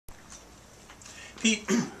Pete,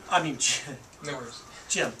 Jim. No worries.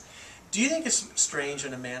 Jim, do you think it's strange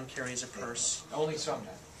when a man carries a purse? Only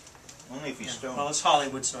sometimes. Only if he's stoned. Well, it's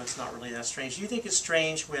Hollywood, so it's not really that strange. Do you think it's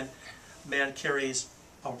strange when a man carries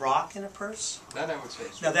a rock in a purse? That I would say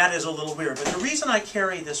is Now that is a little weird, but the reason I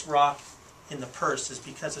carry this rock in the purse is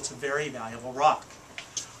because it's a very valuable rock.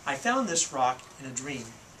 I found this rock in a dream.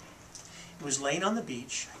 It was laying on the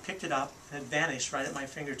beach. I picked it up and it vanished right at my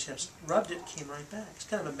fingertips. Rubbed it, came right back. It's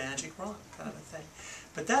kind of a magic rock kind of a thing.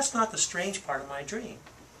 But that's not the strange part of my dream.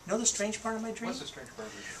 You know the strange part of my dream? What's the strange part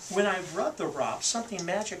of it? When I rubbed the rock, something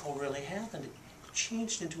magical really happened. It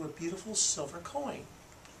changed into a beautiful silver coin.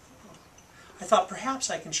 I thought perhaps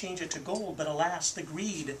I can change it to gold, but alas, the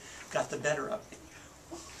greed got the better of me.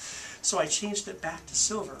 So I changed it back to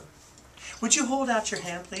silver. Would you hold out your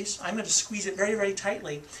hand, please? I'm going to squeeze it very, very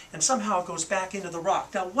tightly, and somehow it goes back into the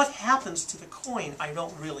rock. Now, what happens to the coin, I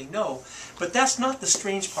don't really know, but that's not the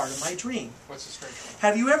strange part of my dream. What's the strange part?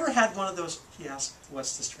 Have you ever had one of those, he asked,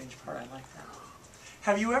 what's the strange part? I like that.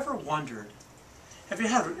 Have you ever wondered, have you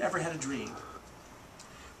ever had a dream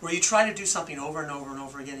where you try to do something over and over and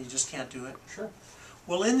over again and you just can't do it? Sure.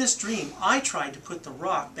 Well, in this dream, I tried to put the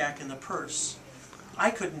rock back in the purse. I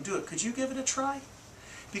couldn't do it. Could you give it a try?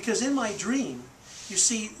 Because in my dream, you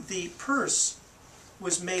see, the purse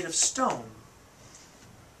was made of stone.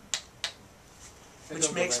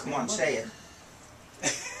 Which makes Come on, say it.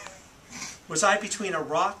 Was I between a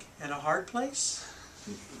rock and a hard place?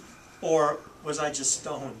 Or was I just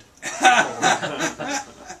stoned?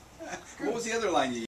 What was the other line you used?